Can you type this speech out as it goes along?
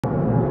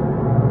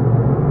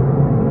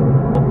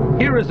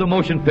is a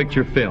motion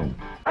picture film.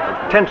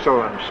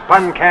 Tinsel and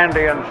spun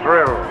candy and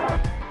thrill.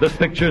 The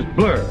pictures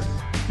blur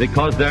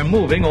because they're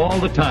moving all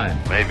the time.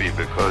 Maybe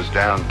because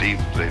down deep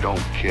they don't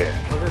care.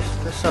 Well,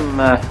 there's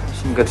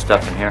some good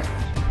stuff in here.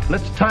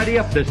 Let's tidy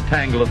up this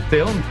tangle of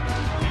film.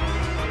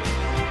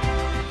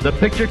 The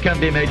picture can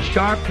be made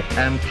sharp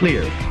and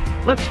clear.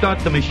 Let's start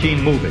the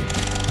machine moving.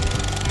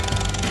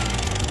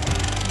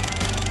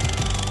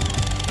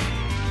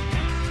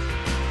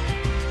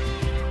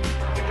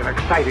 It's an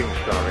exciting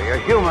story, a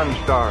human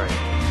story.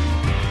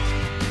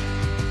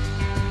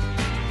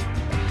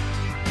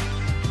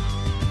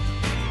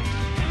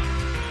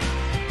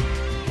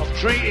 I've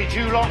treated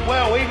you lot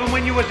well, even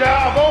when you was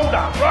out of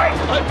order, right?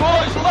 My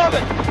boys love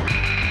it!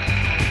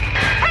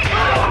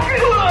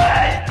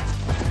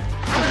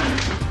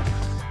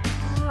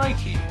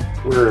 Crikey.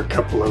 We're a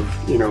couple of,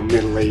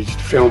 middle-aged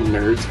film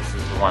nerds. This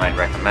is the one I'd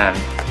recommend.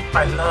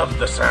 I love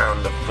the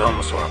sound of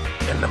film swap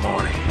in the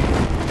morning.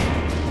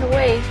 In a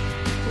way,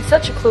 he's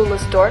such a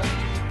clueless dork.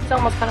 He's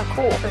almost kind of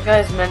cool. The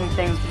guy's many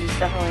things, but he's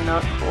definitely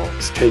not cool.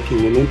 He's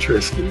taking an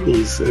interest in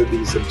these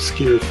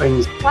obscure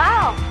things.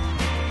 Wow!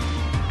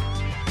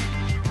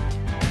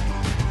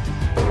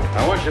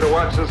 I want you to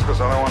watch this because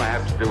I don't want to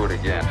have to do it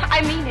again.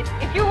 I mean it.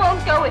 If you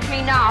won't go with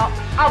me now,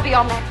 I'll be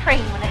on that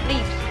train when it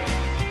leaves here.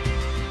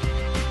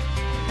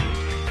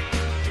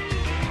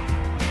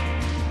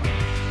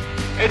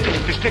 It's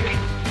sticky.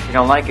 If you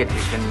don't like it,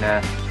 you can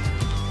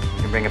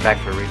bring it back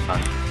for a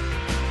refund.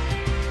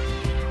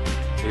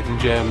 Hidden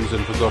gems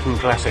and forgotten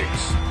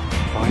classics.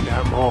 Find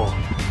out more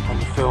on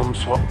the Film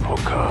Swap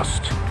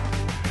podcast.